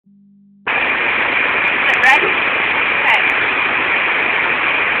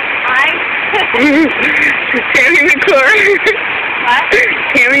Tammy McClure. What?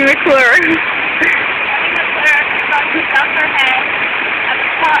 Tammy McClure. Tammy McClure from Dr. Hay at the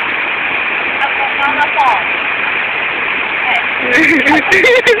top of Multnomah Falls.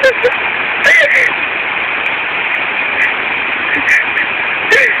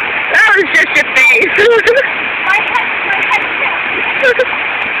 That was just your face. My head too.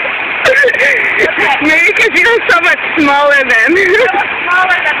 Okay. Maybe because you're so much smaller than. I was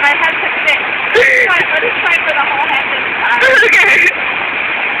smaller than my head could fit. Let's try for the whole head this time. Okay.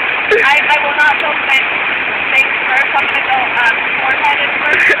 I will not go face first. I'm going to go foreheaded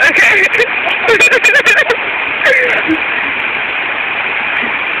first. Okay.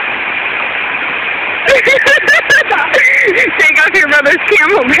 Take off your brother's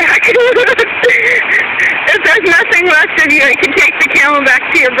camelback. If there's nothing left of you, you can take the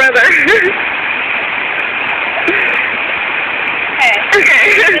camelback to your brother. Okay. Okay.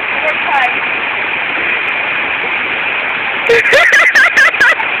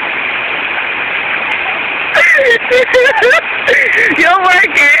 You'll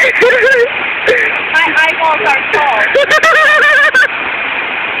work it. My eyeballs are cold.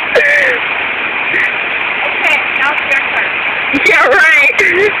 Okay, now it's your turn. Yeah, right.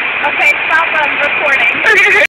 Okay, stop recording.